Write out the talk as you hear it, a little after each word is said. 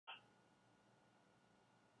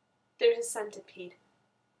There's a centipede.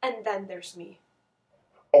 And then there's me.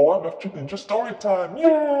 Oh, I'm F2 Ninja Storytime!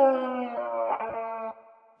 Yeah!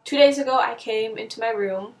 2 days ago, I came into my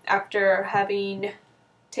room after having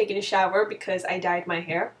taken a shower because I dyed my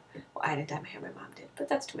hair. Well, I didn't dye my hair, my mom did, but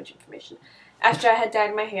that's too much information. After I had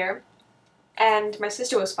dyed my hair, and my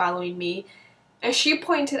sister was following me, and she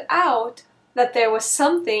pointed out that there was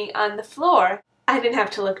something on the floor. I didn't have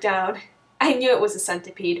to look down. I knew it was a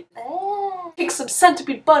centipede. Take some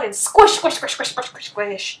centipede butt and squish, squish, squish, squish, squish, squish,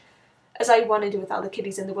 squish. As I want to do with all the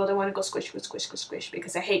kitties in the world, I want to go squish, squish, squish, squish, squish,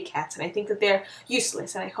 because I hate cats and I think that they're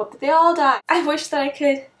useless and I hope that they all die. I wish that I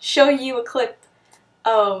could show you a clip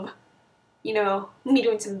of, you know, me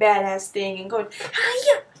doing some badass thing and going,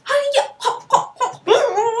 hiya, hiya, ho, ho,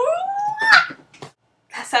 ho.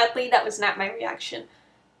 Sadly, that was not my reaction.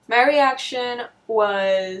 My reaction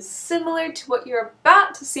was similar to what you're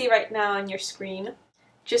about to see right now on your screen.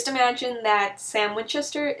 Just imagine that Sam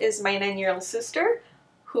Winchester is my 9-year-old sister,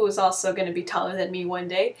 who is also going to be taller than me one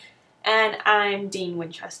day, and I'm Dean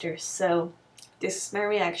Winchester, so this is my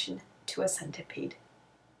reaction to a centipede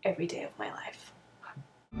every day of my life.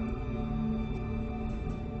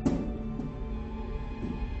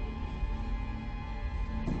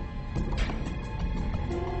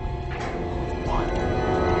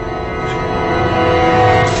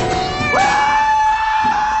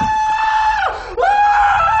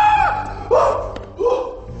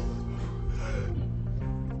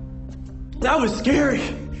 That was scary.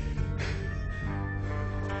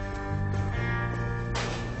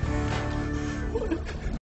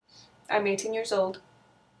 I'm 18 years old.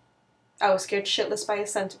 I was scared shitless by a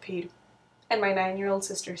centipede, and my 9-year-old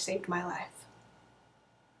sister saved my life.